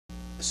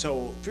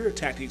So fear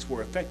tactics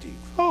were effective.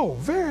 Oh,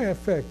 very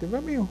effective. The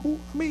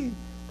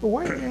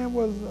white man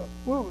was,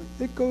 well,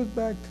 it goes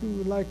back to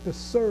like the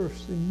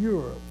serfs in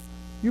Europe.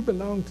 You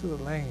belong to the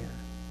land.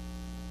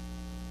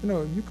 You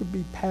know, you could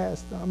be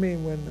passed.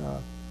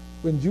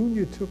 When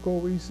Junior took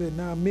over, he said,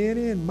 now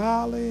Minnie and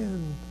Molly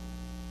and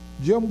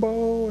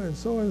Jumbo and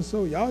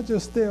so, y'all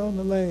just stay on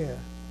the land.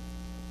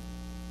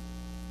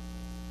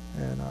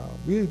 And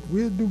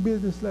we'll do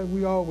business like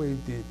we always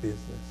did business.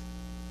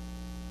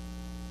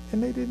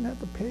 And they didn't have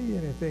to pay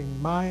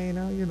anything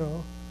minor, you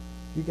know.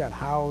 You got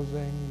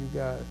housing,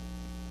 you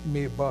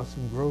may have bought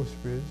some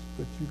groceries,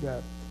 but you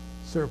got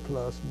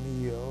surplus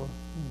meal,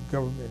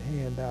 government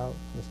handouts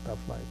and stuff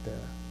like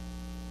that.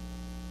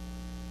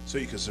 So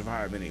you could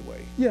survive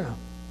anyway. Yeah.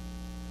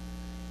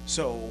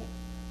 So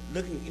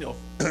looking,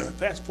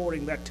 fast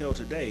forwarding that till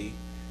today,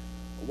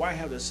 why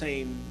have the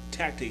same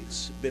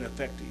tactics been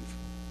effective?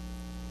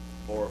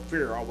 Or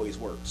fear always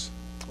works?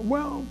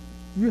 Well,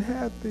 you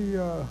had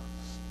the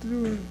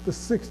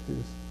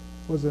 60s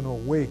was an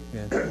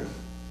awakening.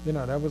 You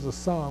know, that was a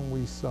song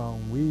we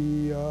sung.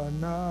 We are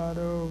not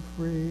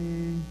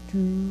afraid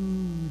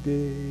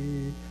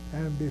today.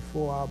 And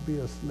before I'll be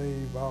a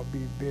slave, I'll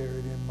be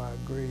buried in my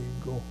grave,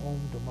 go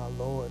home to my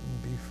Lord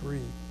and be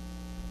free.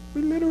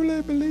 We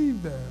literally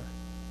believed that.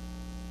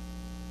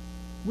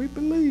 We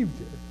believed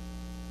it.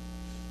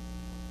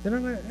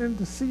 And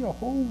to see a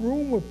whole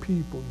room of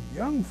people,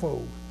 young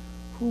folks,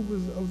 who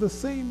was of the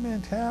same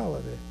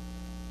mentality.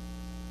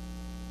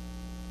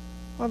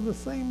 Of the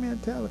same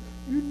mentality.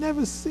 You've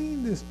never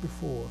seen this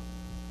before.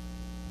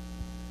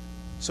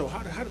 So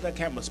how did that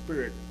kind of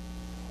spirit,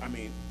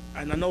 and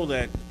I know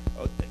that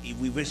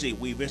we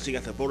eventually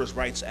got the Voters'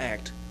 Rights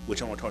Act,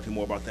 which I want to talk to you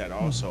more about that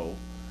also,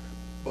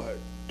 but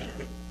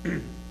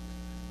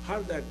how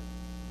did that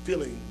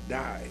feeling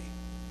die?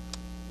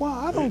 Well,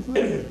 I don't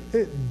think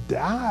it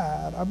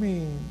died.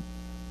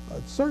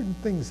 Certain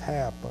things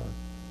happen.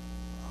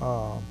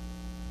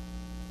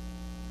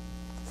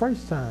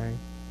 First time,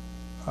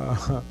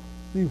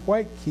 these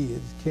white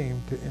kids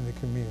came in the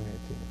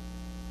community.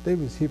 They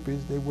was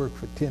hippies. They worked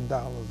for $10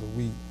 a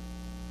week.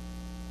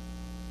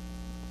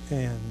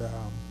 And,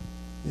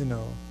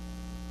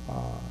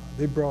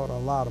 they brought a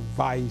lot of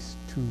vice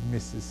to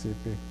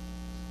Mississippi,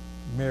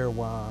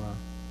 marijuana,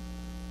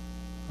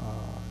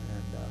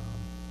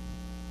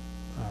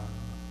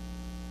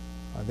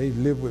 they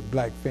lived with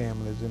black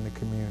families in the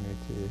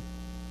community.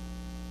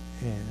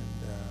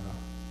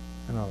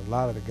 And, a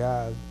lot of the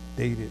guys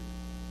dated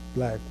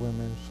black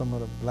women. Some of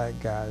the black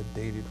guys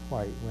dated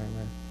white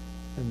women.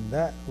 And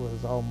that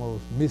was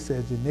almost,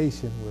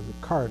 miscegenation was a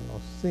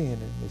cardinal sin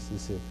in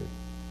Mississippi.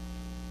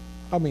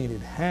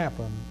 It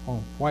happened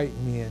on white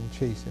men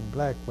chasing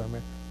black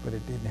women, but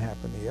it didn't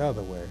happen the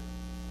other way.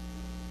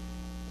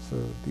 So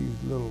these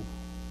little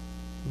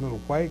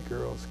white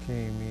girls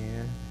came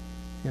in,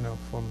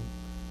 from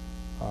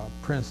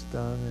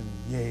Princeton and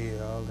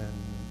Yale and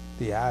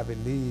the Ivy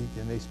League,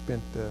 and they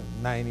spent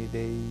 90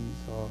 days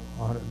or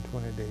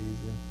 120 days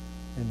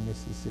in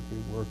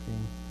Mississippi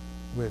working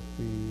with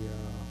the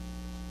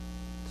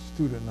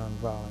Student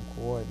Nonviolent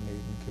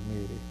Coordinating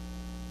Committee.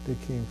 They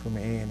came from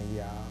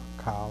Antioch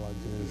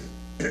colleges,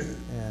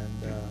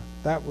 and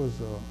that was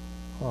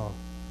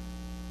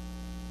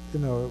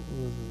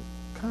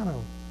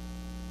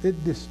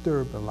it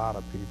disturbed a lot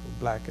of people,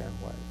 black and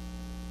white.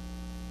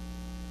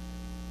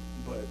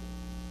 But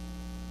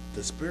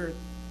the spirit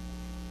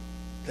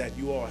that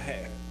you all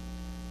had,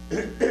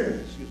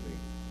 excuse me,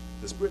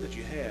 the spirit that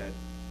you had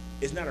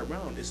is not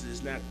around,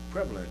 it's not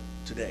prevalent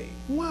today.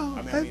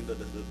 Well,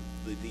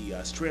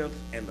 the strength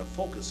and the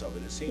focus of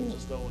it, it seems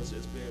as though it's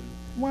been...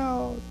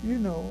 Well,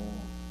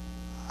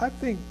 I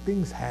think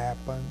things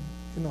happen,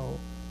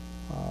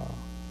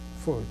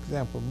 for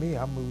example, me,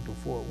 I moved to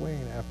Fort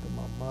Wayne after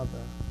my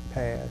mother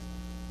passed,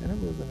 and it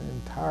was an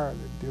entirely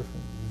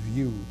different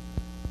view.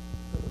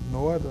 The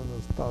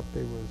Northerners thought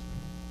they was,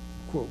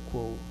 quote,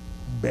 quote,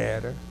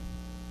 better.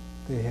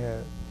 They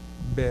had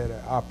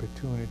better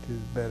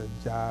opportunities, better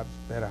jobs,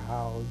 better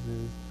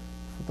houses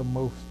for the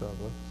most of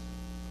us.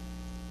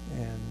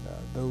 And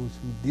those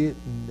who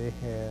didn't, they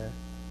had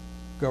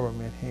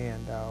government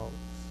handouts,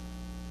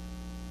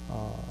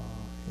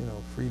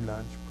 free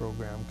lunch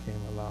program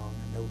came along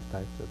and those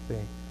types of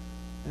things.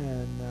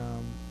 And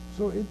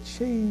so it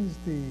changed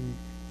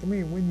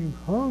when you're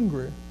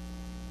hungry,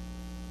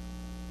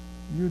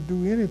 you'll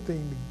do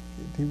anything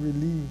to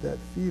relieve that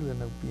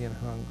feeling of being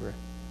hungry.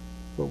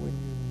 But when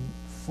you're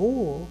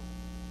full,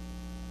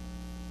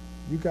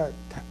 you got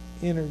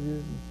energy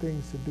and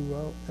things to do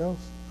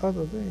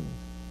other things.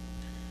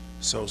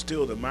 So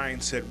still the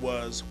mindset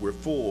was, we're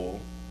full,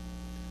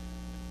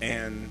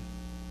 and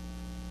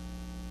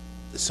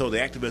so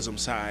the activism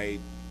side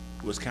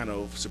was kind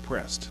of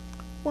suppressed.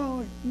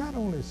 Well, not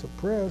only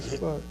suppressed,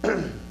 but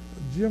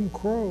Jim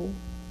Crow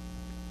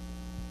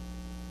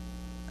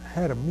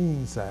had a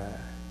mean side.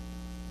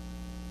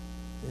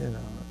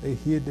 They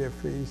hid their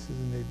faces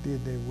and they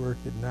did their work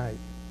at night.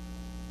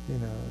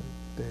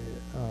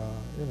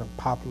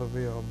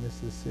 Poplarville,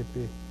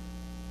 Mississippi,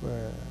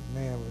 where a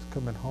man was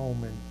coming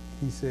home and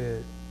he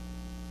said,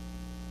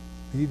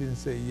 he didn't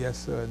say yes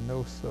sir,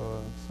 no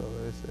sir. So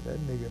they said, that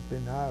nigga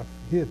been out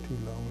here too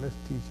long, let's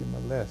teach him a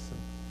lesson.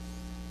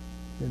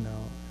 You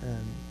know,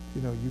 and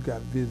you know, you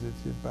got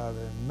visited by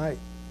the night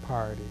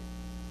party,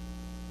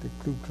 the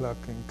Ku Klux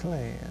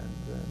Klan,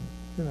 and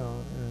you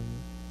know, and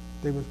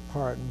they was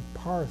part and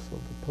parcel,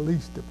 the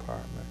police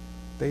department.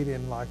 They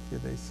didn't like you,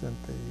 they sent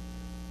the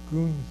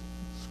goon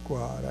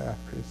squad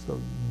after you, so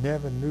you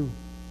never knew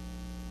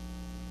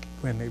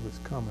when they was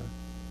coming.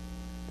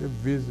 They'd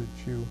visit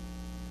you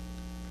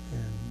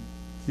and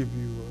give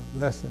you a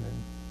lesson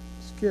in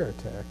scare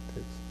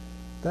tactics.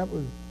 That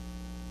was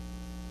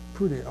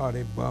pretty, or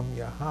they bum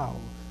your house,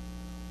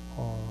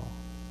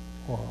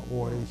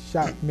 or they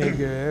shot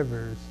Medgar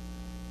Evers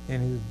in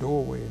his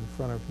doorway in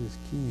front of his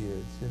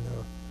kids. You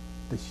know,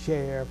 the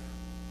sheriff,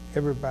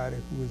 everybody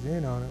who was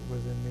in on it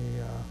was in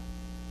the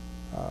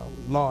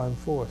law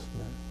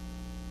enforcement.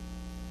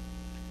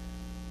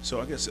 So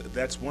I guess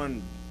that's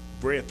one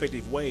very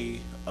effective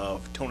way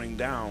of toning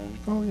down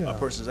a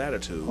person's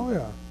attitude. Oh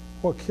yeah,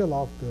 or kill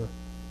off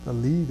the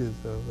leaders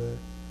of it,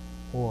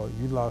 or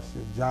you lost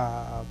your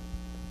job,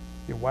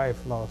 your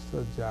wife lost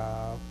her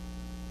job,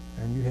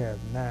 and you have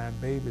 9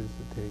 babies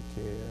to take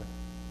care of.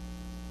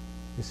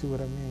 You see what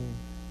I mean?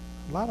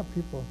 A lot of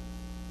people,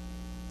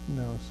 you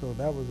know, so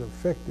that was an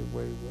effective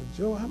way. Well,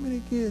 Joe, how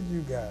many kids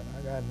you got?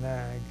 I got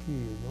 9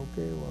 kids.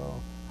 Okay, well,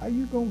 how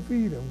you gonna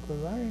feed them?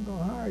 Because I ain't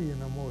gonna hire you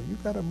no more. You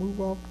gotta move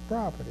off the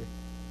property.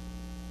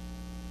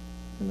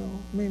 You know,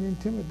 I mean,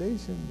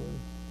 intimidation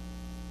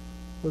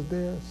was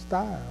their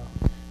style.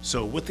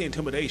 So with the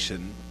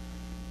intimidation,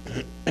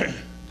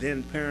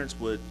 then parents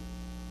would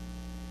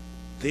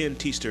then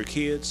teach their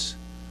kids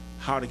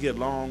how to get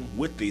along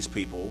with these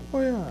people.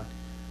 Oh yeah.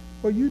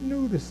 Well, you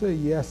knew to say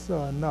yes sir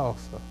or no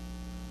sir.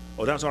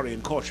 Oh, that was already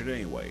enculturated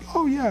anyway.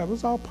 Oh yeah, it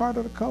was all part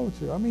of the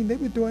culture. I mean, they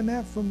were doing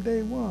that from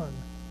day one.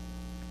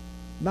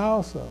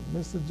 Now sir,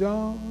 Mr.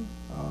 Jones,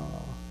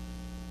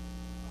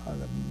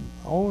 the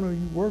owner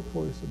you work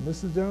for, he said,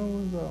 Mr.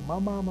 Jones, my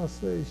mama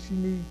says she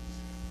needs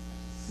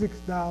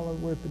 $6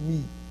 worth of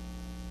meat.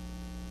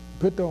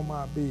 Put on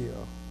my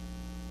bill.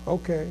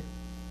 Okay.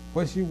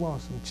 What she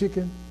want, some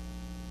chicken?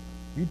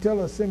 You tell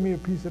her, send me a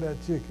piece of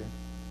that chicken.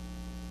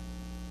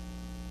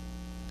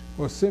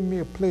 Or send me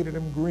a plate of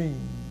them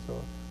greens.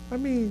 Or, I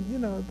mean, you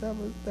know, that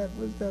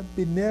was that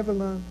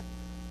benevolent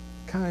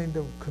kind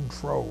of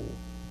control.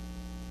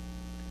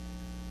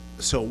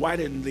 So why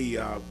didn't the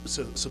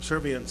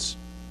subservience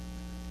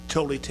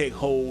totally take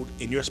hold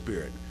in your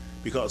spirit?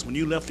 Because when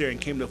you left there and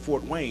came to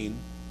Fort Wayne,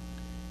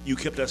 you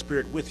kept that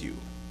spirit with you.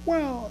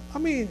 Well, I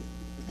mean,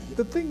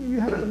 the thing you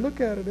have to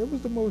look at it, it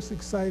was the most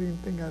exciting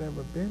thing I'd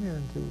ever been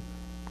into,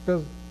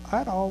 because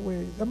I'd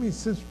always, I mean,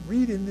 since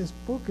reading this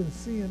book and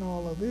seeing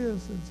all of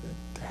this and said,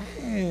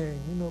 dang,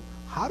 you know,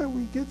 how did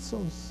we get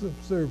so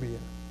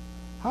subservient?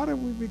 How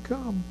did we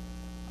become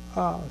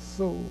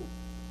so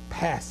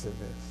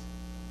pacifist?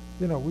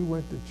 You know, we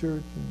went to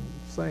church and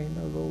sang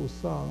those old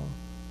songs,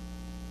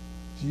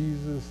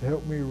 Jesus,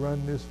 help me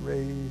run this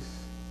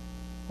race,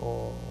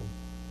 or,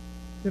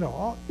 you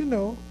know,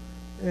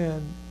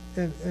 and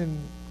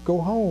go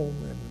home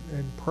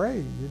and pray,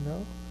 you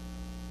know,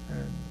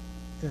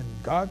 and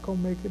God gonna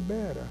make it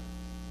better.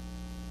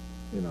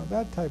 You know,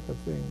 that type of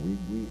thing.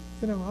 We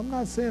you know, I'm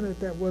not saying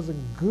that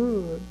wasn't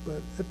good,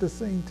 but at the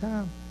same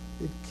time,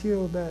 it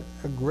killed that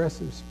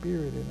aggressive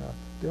spirit in us.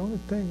 The only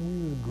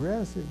thing we was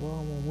aggressive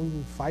on when we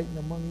were fighting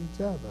among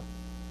each other.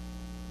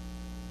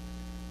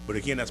 But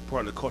again, that's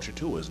part of the culture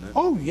too, isn't it?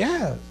 Oh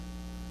yes,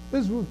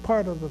 this was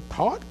part of the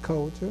thought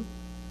culture,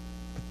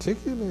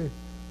 particularly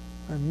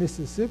in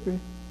Mississippi.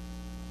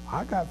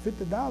 I got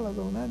 $50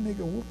 on that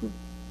nigga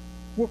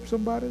whoop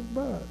somebody's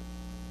butt.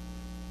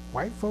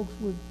 White folks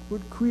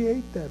would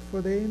create that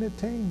for their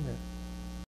entertainment.